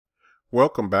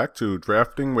Welcome back to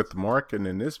Drafting with Mark, and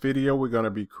in this video we're going to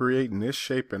be creating this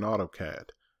shape in AutoCAD.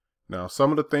 Now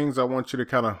some of the things I want you to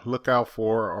kind of look out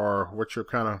for are what you're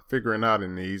kind of figuring out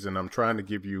in these, and I'm trying to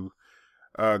give you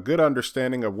a good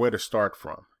understanding of where to start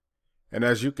from. And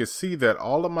as you can see that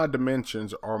all of my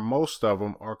dimensions, or most of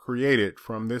them, are created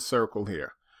from this circle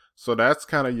here. So that's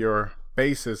kind of your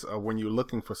basis of when you're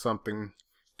looking for something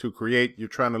to create, you're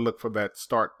trying to look for that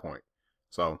start point.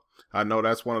 So I know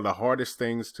that's one of the hardest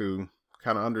things to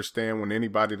kind of understand when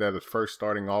anybody that is first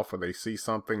starting off, or they see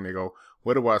something, they go,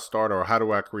 where do I start, or how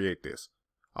do I create this?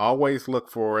 Always look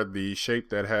for the shape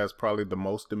that has probably the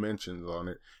most dimensions on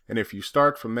it. And if you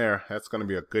start from there, that's going to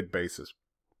be a good basis.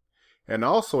 And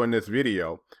also in this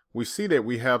video, we see that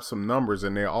we have some numbers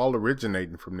and they're all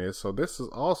originating from this. So this is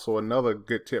also another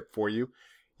good tip for you.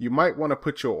 You might want to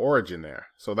put your origin there.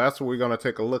 So that's what we're going to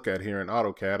take a look at here in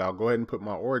AutoCAD. I'll go ahead and put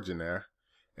my origin there,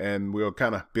 and we'll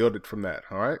kind of build it from that.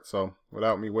 All right, so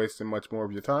without me wasting much more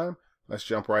of your time, let's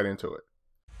jump right into it.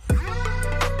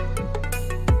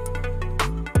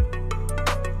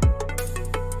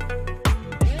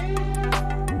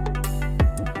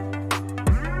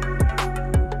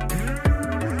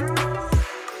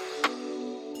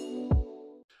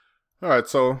 All right,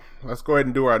 so let's go ahead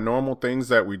and do our normal things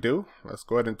that we do. Let's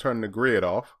go ahead and turn the grid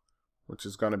off, which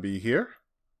is going to be here.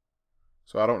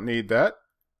 So I don't need that.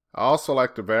 I also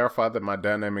like to verify that my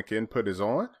dynamic input is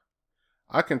on.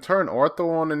 I can turn ortho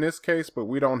on in this case, but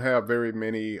we don't have very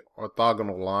many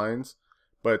orthogonal lines,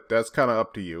 but that's kind of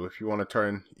up to you. If you want to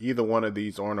turn either one of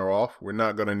these on or off, we're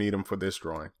not going to need them for this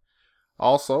drawing.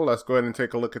 Also, let's go ahead and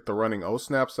take a look at the running O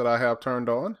snaps that I have turned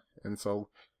on. And so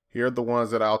here are the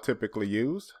ones that I'll typically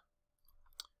use.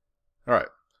 All right,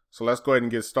 so let's go ahead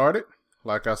and get started.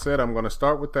 Like I said, I'm going to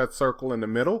start with that circle in the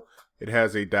middle. It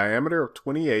has a diameter of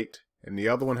 28, and the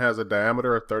other one has a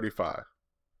diameter of 35.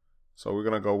 So we're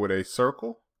going to go with a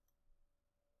circle,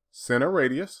 center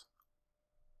radius.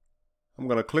 I'm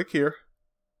going to click here,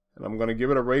 and I'm going to give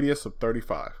it a radius of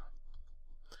 35.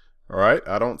 All right,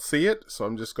 I don't see it, so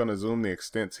I'm just going to zoom the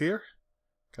extents here,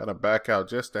 kind of back out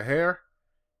just a hair,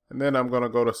 and then I'm going to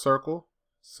go to circle,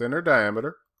 center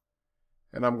diameter,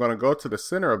 and I'm going to go to the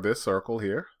center of this circle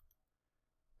here,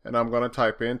 and I'm going to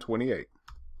type in 28.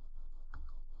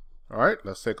 All right,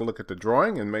 let's take a look at the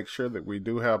drawing and make sure that we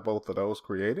do have both of those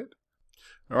created.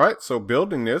 All right, so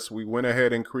building this, we went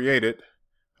ahead and created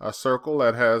a circle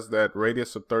that has that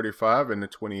radius of 35 and the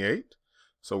 28.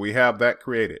 So we have that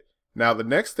created. Now the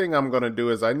next thing I'm going to do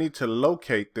is I need to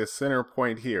locate this center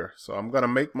point here. So I'm going to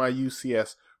make my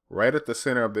UCS right at the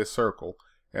center of this circle.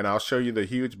 And I'll show you the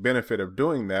huge benefit of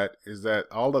doing that is that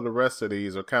all of the rest of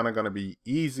these are kind of going to be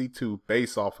easy to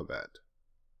base off of that.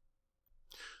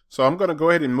 So I'm going to go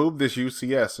ahead and move this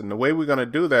UCS, and the way we're going to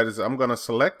do that is I'm going to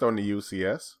select on the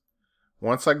UCS.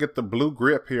 Once I get the blue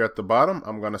grip here at the bottom,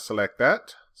 I'm going to select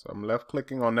that. So I'm left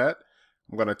clicking on that.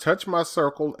 I'm going to touch my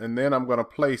circle, and then I'm going to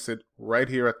place it right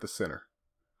here at the center.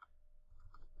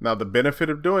 Now the benefit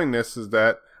of doing this is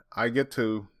that I get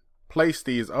to place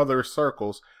these other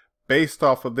circles based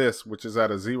off of this, which is at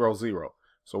a 0, 0.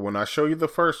 So when I show you the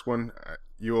first one,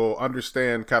 you'll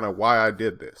understand kind of why I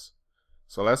did this.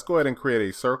 So let's go ahead and create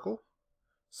a circle,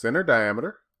 center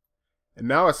diameter, and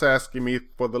now it's asking me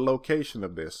for the location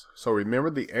of this. So remember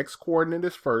the X coordinate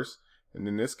is first, and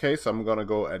in this case I'm going to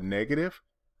go at negative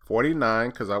 49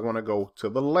 because I want to go to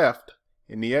the left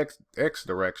in the X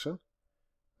direction.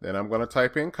 Then I'm going to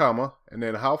type in comma, and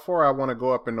then how far I want to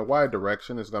go up in the Y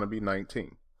direction is going to be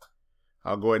 19.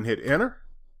 I'll go ahead and hit enter,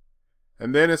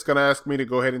 and then it's going to ask me to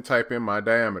go ahead and type in my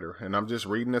diameter, and I'm just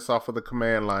reading this off of the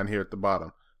command line here at the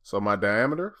bottom. So my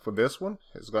diameter for this one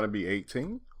is going to be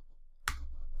 18.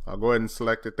 I'll go ahead and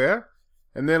select it there,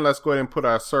 and then let's go ahead and put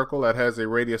our circle that has a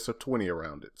radius of 20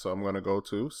 around it. So I'm going to go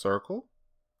to circle,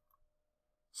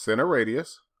 center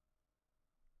radius.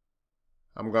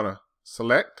 I'm going to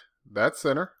select that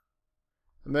center,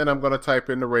 and then I'm going to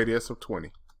type in the radius of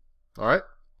 20. All right.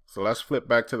 So let's flip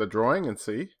back to the drawing and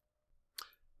see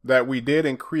that we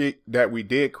did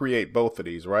create both of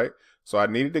these, right? So I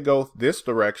needed to go this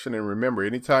direction, and remember,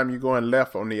 anytime you're going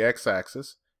left on the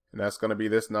X-axis, and that's going to be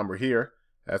this number here,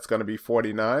 that's going to be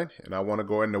 49, and I want to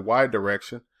go in the Y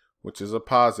direction, which is a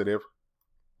positive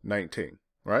 19,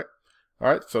 right? All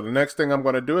right, so the next thing I'm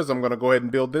going to do is I'm going to go ahead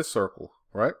and build this circle,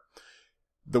 right?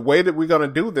 The way that we're going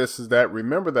to do this is that,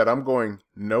 remember that I'm going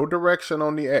no direction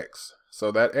on the X. So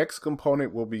that X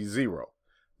component will be 0.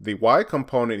 The Y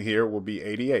component here will be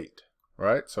 88,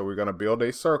 right? So we're going to build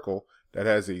a circle that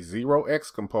has a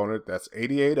 0x component that's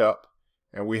 88 up,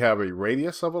 and we have a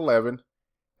radius of 11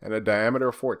 and a diameter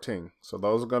of 14. So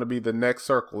those are going to be the next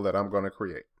circle that I'm going to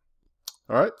create.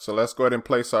 All right, so let's go ahead and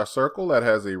place our circle that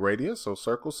has a radius. So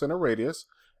circle, center, radius.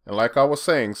 And like I was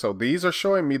saying, so these are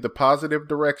showing me the positive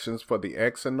directions for the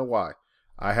X and the Y.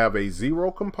 I have a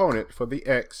 0 component for the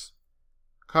X,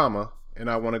 comma, and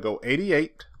I want to go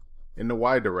 88 in the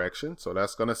Y direction. So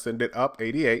that's going to send it up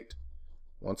 88.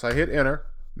 Once I hit enter,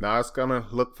 now it's going to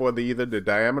look for either the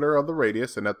diameter or the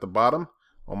radius, and at the bottom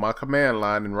on my command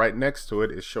line and right next to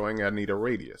it is showing I need a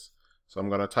radius. So I'm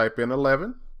going to type in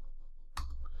 11,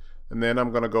 and then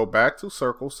I'm going to go back to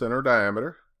circle, center,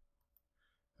 diameter,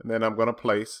 and then I'm going to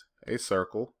place a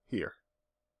circle here.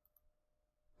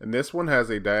 And this one has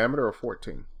a diameter of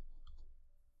 14.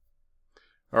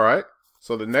 All right,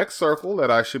 so the next circle that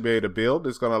I should be able to build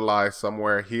is going to lie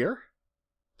somewhere here,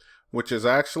 which is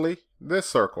actually this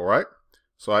circle, right?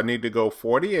 So I need to go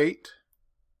 48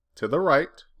 to the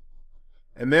right,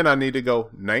 and then I need to go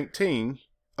 19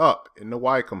 up in the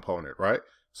Y component, right?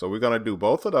 So we're going to do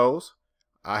both of those.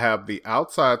 I have the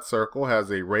outside circle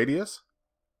has a radius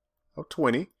of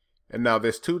 20, and now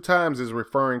this 2 times is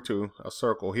referring to a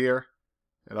circle here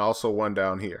and also one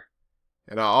down here.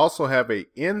 And I also have a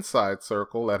inside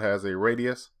circle that has a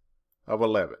radius of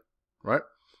 11, right?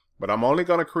 But I'm only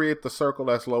going to create the circle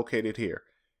that's located here.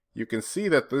 You can see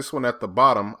that this one at the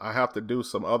bottom, I have to do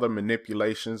some other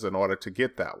manipulations in order to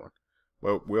get that one.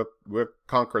 Well, we'll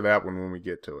conquer that one when we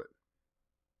get to it.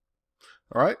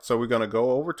 All right, so we're going to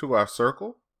go over to our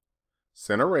circle,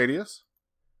 center, radius.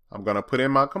 I'm going to put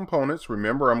in my components.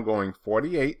 Remember, I'm going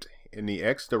 48 in the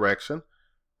X direction,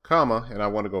 comma, and I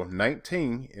want to go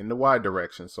 19 in the Y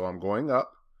direction. So I'm going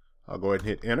up. I'll go ahead and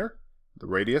hit enter. The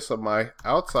radius of my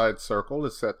outside circle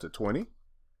is set to 20.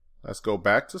 Let's go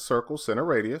back to circle, center,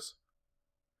 radius.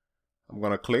 I'm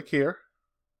going to click here.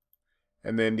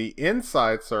 And then the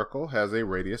inside circle has a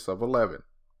radius of 11.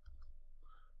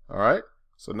 All right,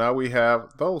 so now we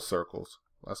have those circles.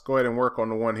 Let's go ahead and work on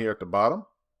the one here at the bottom.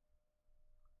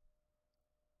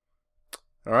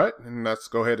 All right, and let's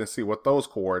go ahead and see what those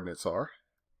coordinates are.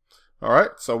 All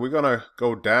right, so we're going to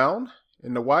go down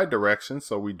in the Y direction,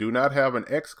 so we do not have an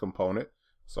X component.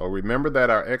 So remember that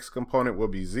our X component will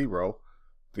be 0.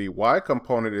 The Y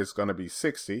component is going to be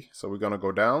 60, so we're going to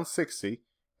go down 60,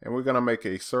 and we're going to make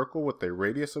a circle with a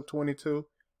radius of 22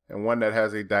 and one that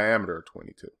has a diameter of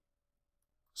 22.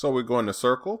 So we're going to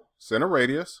circle, center,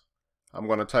 radius. I'm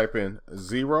going to type in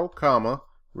 0, comma.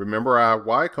 Remember our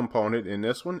Y component in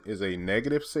this one is a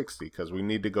negative 60 because we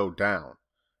need to go down.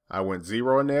 I went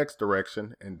 0 in the X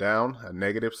direction and down a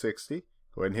negative 60.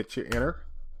 Go ahead and hit your enter.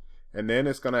 And then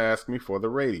it's going to ask me for the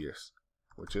radius,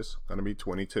 which is going to be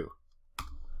 22.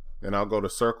 Then I'll go to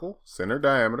circle, center,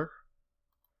 diameter.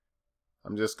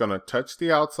 I'm just going to touch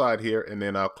the outside here, and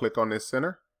then I'll click on this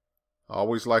center. I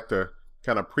always like to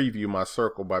kind of preview my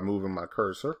circle by moving my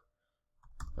cursor.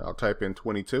 I'll type in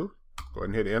 22. Go ahead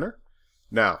and hit enter.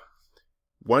 Now,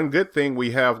 one good thing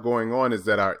we have going on is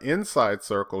that our inside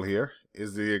circle here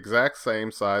is the exact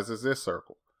same size as this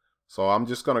circle. So I'm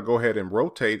just going to go ahead and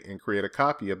rotate and create a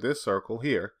copy of this circle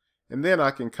here, and then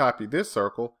I can copy this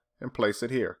circle and place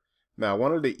it here. Now,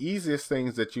 one of the easiest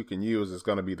things that you can use is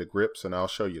going to be the grips, and I'll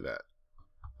show you that.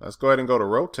 Let's go ahead and go to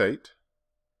rotate.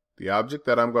 The object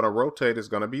that I'm going to rotate is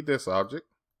going to be this object.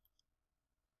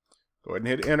 Go ahead and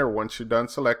hit enter once you're done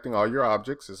selecting all your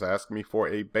objects. It's asking me for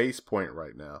a base point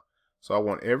right now. So I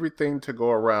want everything to go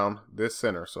around this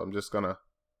center. So I'm just going to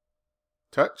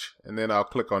touch, and then I'll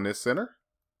click on this center.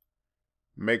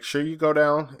 Make sure you go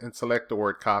down and select the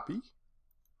word copy.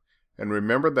 And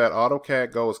remember that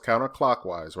AutoCAD goes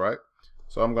counterclockwise, right?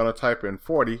 So I'm going to type in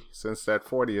 40 since that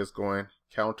 40 is going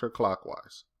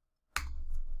counterclockwise.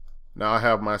 Now I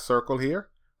have my circle here.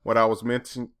 What I was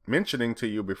mentioning to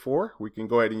you before, we can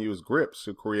go ahead and use grips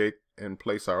to create and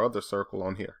place our other circle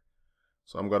on here.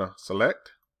 So I'm going to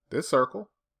select this circle.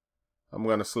 I'm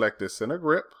going to select this center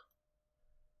grip.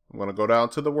 I'm going to go down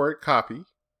to the word copy.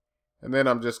 And then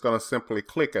I'm just going to simply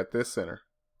click at this center.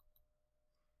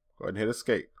 Go ahead and hit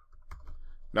escape.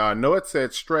 Now I know it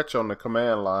said stretch on the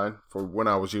command line for when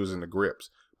I was using the grips.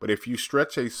 But if you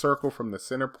stretch a circle from the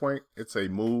center point, it's a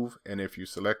move. And if you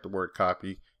select the word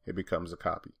copy, it becomes a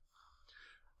copy.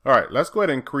 All right, let's go ahead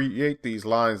and create these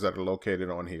lines that are located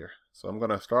on here. So I'm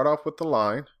going to start off with the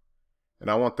line,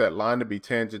 and I want that line to be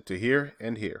tangent to here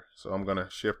and here. So I'm going to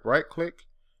shift right click,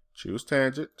 choose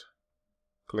tangent,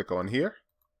 click on here,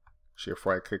 shift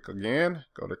right click again,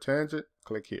 go to tangent,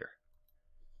 click here.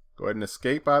 Go ahead and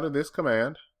escape out of this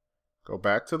command, go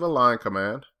back to the line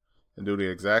command, and do the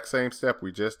exact same step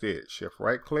we just did. Shift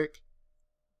right click,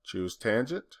 choose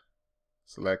tangent,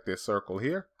 select this circle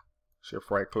here, shift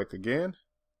right click again,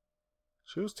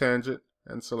 choose tangent,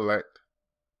 and select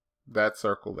that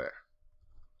circle there.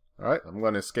 All right, I'm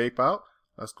going to escape out.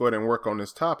 let's go ahead and work on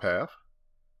this top half.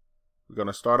 We're going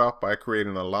to start off by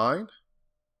creating a line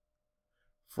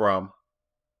from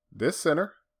this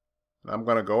center. And I'm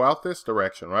going to go out this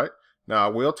direction, right? Now I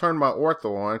will turn my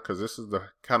ortho on because this is the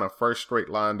kind of first straight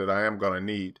line that I am going to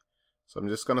need. So I'm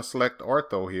just going to select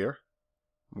ortho here.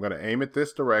 I'm going to aim it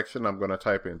this direction. I'm going to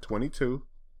type in 22,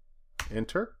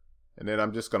 enter, and then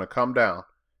I'm just going to come down.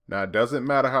 Now it doesn't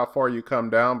matter how far you come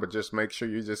down, but just make sure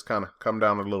you just kind of come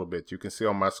down a little bit. You can see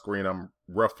on my screen I'm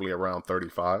roughly around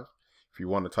 35. If you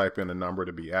want to type in a number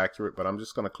to be accurate, but I'm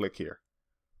just going to click here.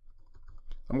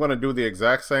 I'm going to do the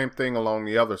exact same thing along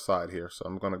the other side here. So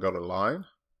I'm going to go to line.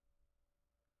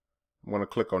 I'm going to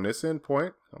click on this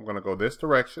endpoint. I'm going to go this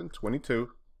direction, 22,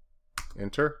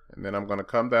 enter, and then I'm going to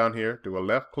come down here, do a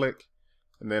left click,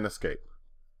 and then escape.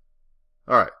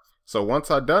 All right. So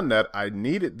once I've done that, I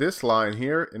needed this line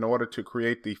here in order to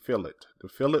create the fillet. The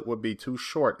fillet would be too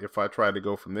short if I tried to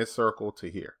go from this circle to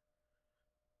here.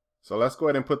 So let's go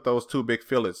ahead and put those two big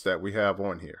fillets that we have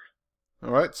on here.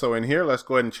 All right, so in here, let's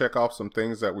go ahead and check off some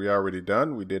things that we already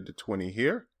done. We did the 20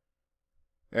 here.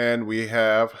 And we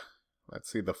have, let's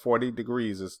see, the 40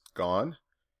 degrees is gone.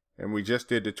 And we just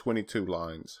did the 22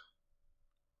 lines.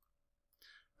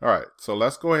 All right, so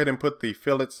let's go ahead and put the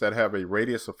fillets that have a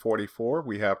radius of 44.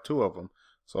 We have two of them.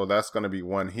 So that's going to be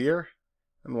one here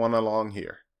and one along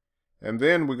here. And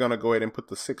then we're going to go ahead and put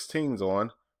the 16s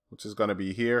on, which is going to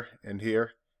be here and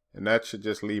here. And that should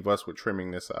just leave us with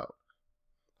trimming this out.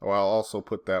 Oh, I'll also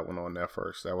put that one on there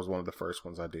first. That was one of the first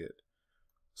ones I did.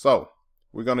 So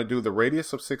we're going to do the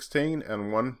radius of 16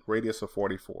 and one radius of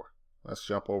 44. Let's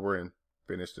jump over and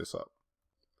finish this up.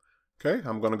 Okay,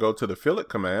 I'm going to go to the fillet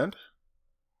command.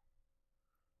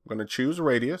 I'm going to choose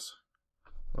radius.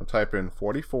 I'm going to type in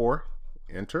 44,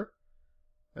 enter.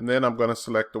 And then I'm going to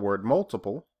select the word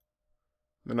multiple.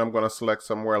 Then I'm going to select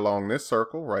somewhere along this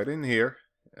circle right in here.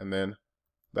 And then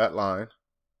that line.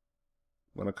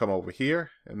 I'm going to come over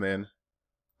here and then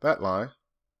that line.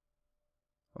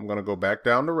 I'm going to go back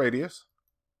down to radius.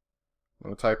 I'm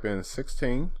going to type in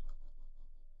 16,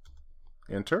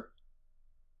 enter.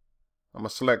 I'm going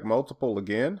to select multiple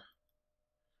again.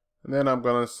 And then I'm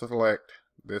going to select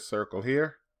this circle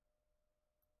here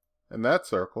and that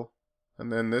circle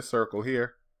and then this circle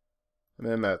here and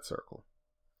then that circle.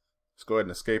 Let's go ahead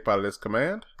and escape out of this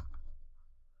command.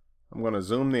 I'm going to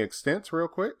zoom the extents real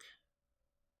quick.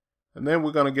 And then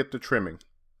we're going to get the trimming.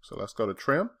 So let's go to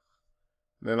trim.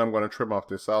 And then I'm going to trim off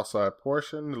this outside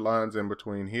portion, the lines in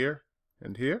between here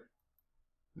and here.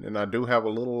 And then I do have a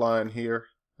little line here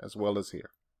as well as here.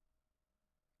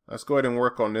 Let's go ahead and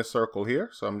work on this circle here.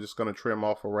 So I'm just going to trim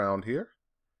off around here.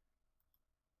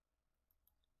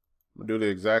 I'm going to do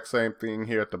the exact same thing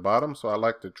here at the bottom. So I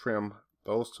like to trim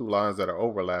those two lines that are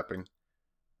overlapping.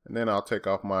 And then I'll take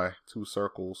off my two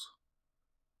circles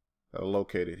that are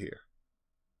located here.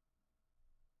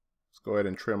 Let's go ahead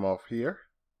and trim off here.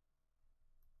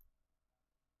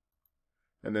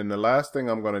 And then the last thing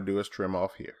I'm going to do is trim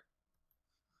off here.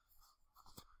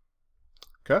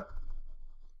 Okay.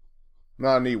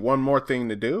 Now I need one more thing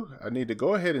to do. I need to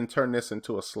go ahead and turn this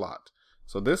into a slot.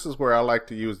 So this is where I like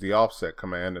to use the offset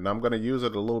command, and I'm going to use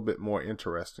it a little bit more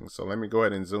interesting. So let me go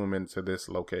ahead and zoom into this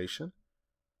location.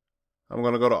 I'm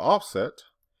going to go to offset,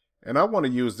 and I want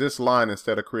to use this line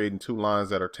instead of creating two lines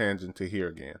that are tangent to here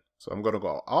again. So I'm going to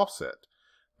go offset.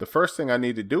 The first thing I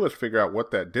need to do is figure out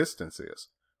what that distance is.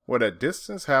 Well, that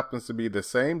distance happens to be the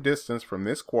same distance from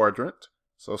this quadrant.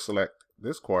 So select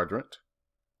this quadrant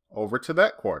over to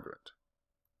that quadrant.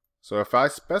 So if I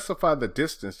specify the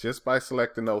distance just by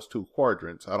selecting those two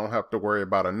quadrants, I don't have to worry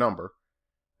about a number.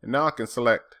 And now I can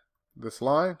select this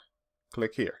line,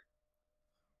 click here.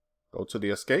 Go to the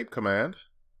escape command,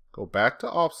 go back to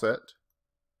offset,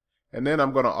 and then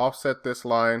I'm going to offset this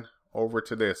line over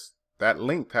to this. That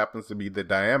length happens to be the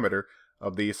diameter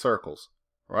of these circles,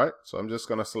 right? So I'm just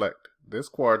going to select this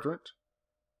quadrant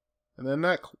and then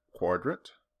that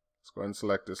quadrant. Let's go ahead and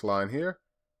select this line here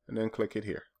and then click it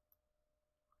here.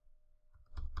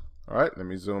 All right, let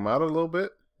me zoom out a little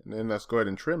bit and then let's go ahead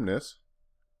and trim this.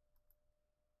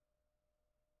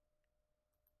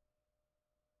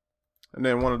 And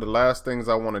then one of the last things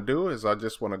I want to do is I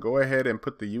just want to go ahead and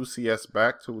put the UCS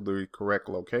back to the correct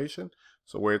location.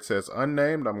 So where it says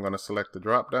unnamed, I'm going to select the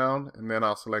drop down and then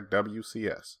I'll select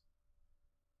WCS.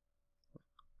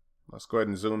 Let's go ahead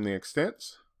and zoom the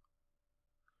extents.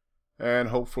 And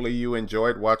hopefully you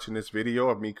enjoyed watching this video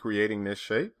of me creating this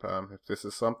shape. If this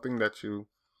is something that you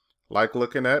like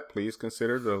looking at, please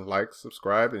consider to like,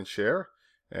 subscribe, and share.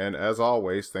 And as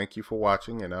always, thank you for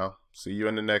watching, and I'll see you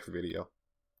in the next video.